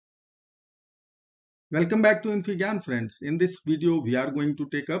Welcome back to Infigyan friends. In this video, we are going to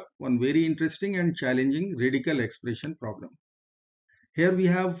take up one very interesting and challenging radical expression problem. Here we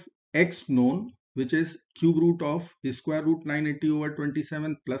have x known, which is cube root of square root 980 over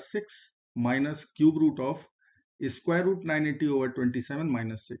 27 plus 6 minus cube root of square root 980 over 27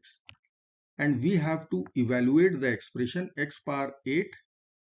 minus 6. And we have to evaluate the expression x power 8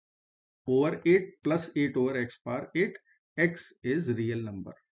 over 8 plus 8 over x power 8. X is real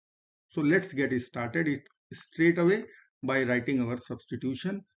number. So let's get started straight away by writing our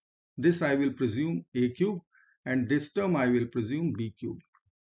substitution. This I will presume a cube and this term I will presume b cube,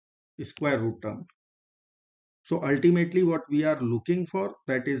 square root term. So ultimately what we are looking for,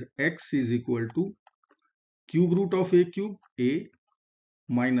 that is x is equal to cube root of a cube a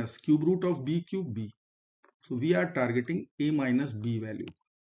minus cube root of b cube b. So we are targeting a minus b value.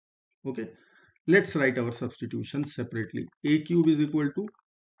 Okay, let's write our substitution separately. A cube is equal to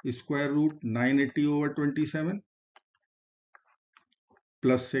square root 980 over 27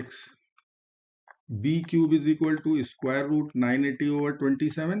 plus 6. B cube is equal to square root 980 over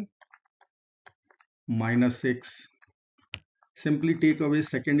 27 minus 6. Simply take away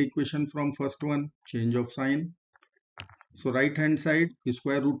second equation from first one, change of sign. So right hand side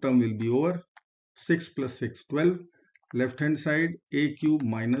square root term will be over. 6 plus 6, 12. Left hand side a cube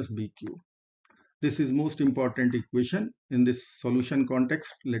minus b cube. This is most important equation in this solution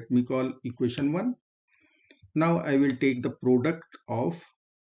context. Let me call equation 1. Now I will take the product of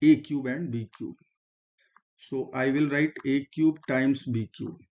a cube and b cube. So I will write a cube times b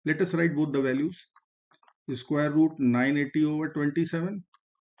cube. Let us write both the values. Square root 980 over 27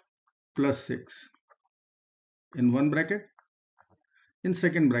 plus 6 in one bracket. In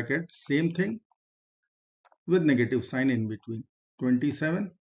second bracket, same thing with negative sign in between.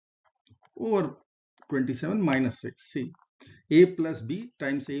 27 over 27 minus 6. See, a plus b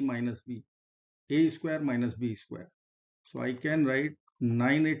times a minus b. A square minus b square. So I can write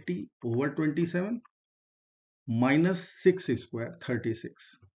 980 over 27 minus 6 square,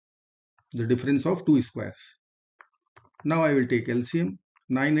 36. The difference of two squares. Now I will take LCM.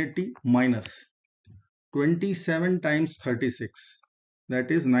 980 minus 27 times 36, that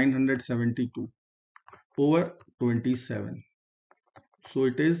is 972 over 27. So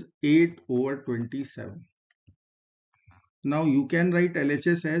it is 8 over 27. Now you can write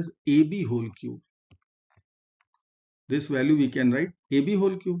LHS as AB whole cube. This value we can write AB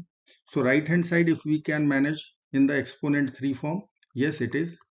whole cube. So right hand side, if we can manage in the exponent 3 form, yes, it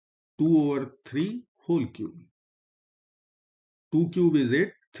is 2 over 3 whole cube. 2 cube is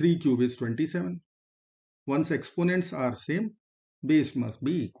 8, 3 cube is 27. Once exponents are same, base must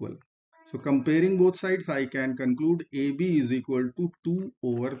be equal. So comparing both sides, I can conclude AB is equal to 2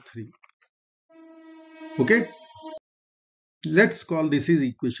 over 3. Okay. Let's call this is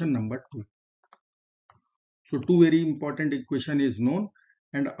equation number 2. So two very important equation is known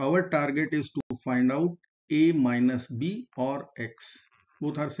and our target is to find out a minus b or x.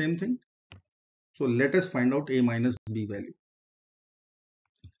 Both are same thing. So let us find out a minus b value.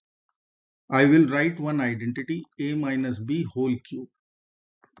 I will write one identity a minus b whole cube.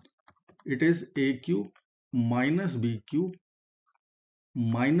 It is a cube minus b cube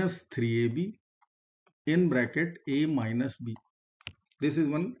minus 3ab in bracket a minus b. This is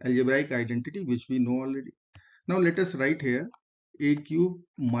one algebraic identity which we know already. Now let us write here a cube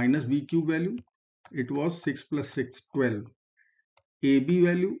minus b cube value. It was 6 plus 6, 12. AB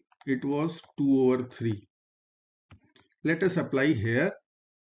value, it was 2 over 3. Let us apply here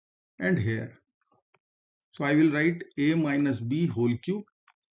and here. So I will write a minus b whole cube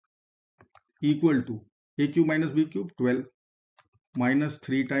equal to a cube minus b cube, 12 minus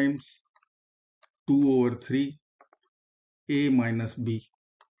 3 times 2 over 3 a minus b.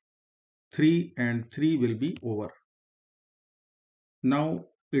 3 and 3 will be over. Now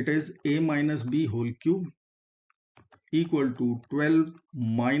it is a minus b whole cube equal to 12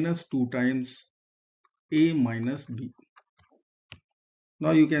 minus 2 times a minus b. Now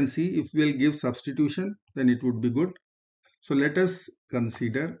you can see if we'll give substitution, then it would be good. So let us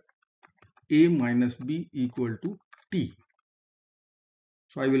consider a minus b equal to t.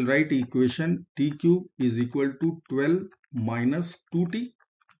 So I will write equation t cube is equal to 12 minus 2t.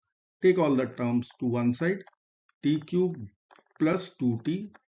 Take all the terms to one side. T cube plus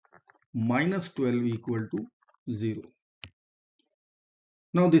 2t minus 12 equal to 0.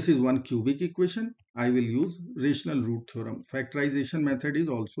 Now this is one cubic equation. I will use rational root theorem. Factorization method is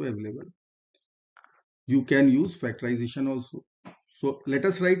also available. You can use factorization also. So let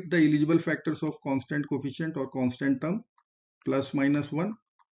us write the eligible factors of constant coefficient or constant term. Plus minus 1,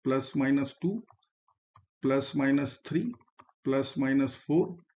 plus minus 2, plus minus 3, plus minus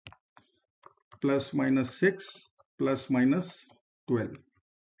 4, plus minus 6 plus minus 12.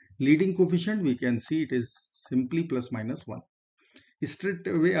 Leading coefficient, we can see it is simply plus minus 1. Straight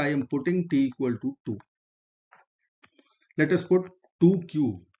away I am putting t equal to 2. Let us put 2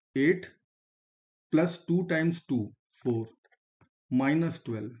 cube 8 plus 2 times 2 4 minus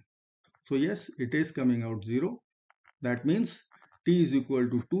 12. So yes, it is coming out 0. That means t is equal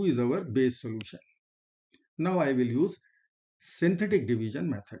to 2 is our base solution. Now I will use synthetic division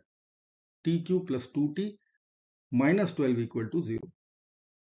method. T cube plus 2t minus 12 equal to 0.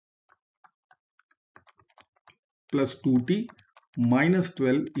 Plus 2t minus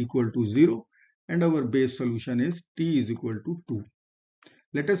 12 equal to 0, and our base solution is t is equal to 2.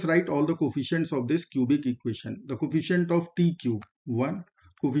 Let us write all the coefficients of this cubic equation. The coefficient of t cube 1,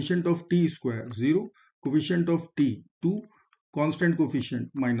 coefficient of t square 0, coefficient of t 2, constant coefficient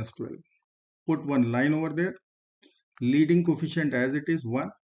minus 12. Put one line over there. Leading coefficient as it is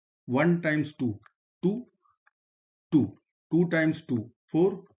 1, 1 times 2, 2, 2, 2 times 2,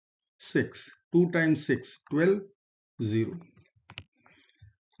 4, 6, 2 times 6, 12, 0.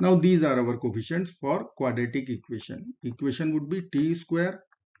 Now these are our coefficients for quadratic equation. Equation would be t square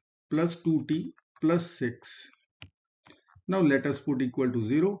plus 2t plus 6. Now let us put equal to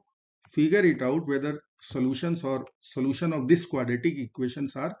 0. Figure it out whether solution of this quadratic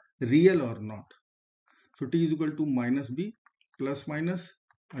equations are real or not. So t is equal to minus b plus minus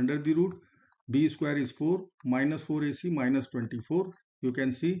under the root b square is 4 minus 4ac minus 24. You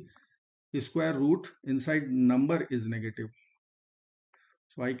can see square root inside number is negative.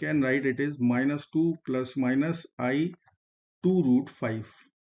 So I can write it is minus 2 plus minus I 2 root 5.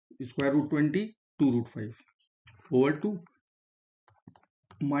 Square root 20, 2 root 5 over 2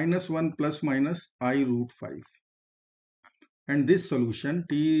 minus 1 plus minus I root 5. And this solution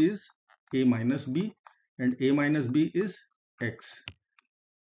t is a minus b and a minus b is x.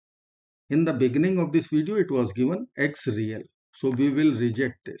 In the beginning of this video it was given x real. So we will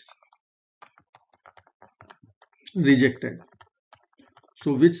reject this. Rejected.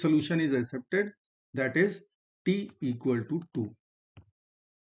 So which solution is accepted? That is t equal to 2.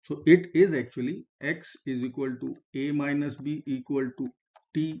 So it is actually x is equal to a minus b equal to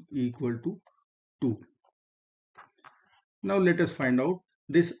t equal to 2. Now let us find out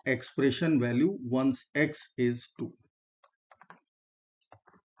this expression value once x is 2.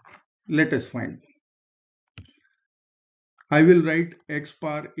 Let us find. I will write x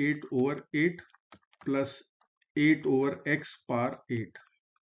power 8 over 8 plus 8 over x power 8.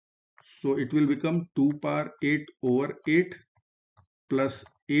 So it will become 2 power 8 over 8 plus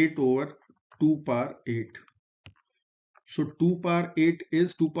 8 over 2 power 8. So 2 power 8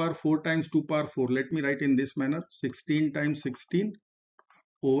 is 2 power 4 times 2 power 4. Let me write in this manner. 16 times 16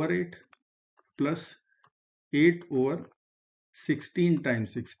 over 8 plus 8 over 16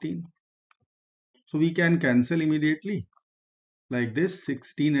 times 16. So we can cancel immediately like this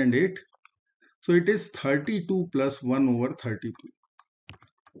 16 and 8. So it is 32 plus 1 over 32.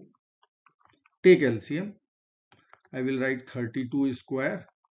 Take LCM. I will write 32 square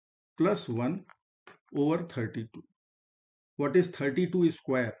plus 1 over 32. What is 32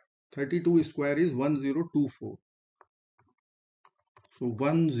 square? 32 square is 1024. So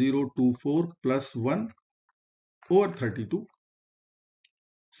 1024 plus 1 over 32.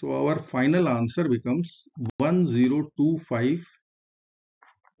 So our final answer becomes 1025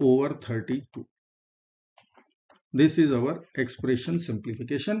 over 32. This is our expression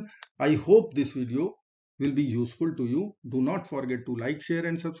simplification. I hope this video will be useful to you. Do not forget to like, share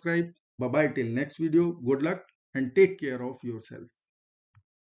and subscribe. Bye bye till next video. Good luck and take care of yourself.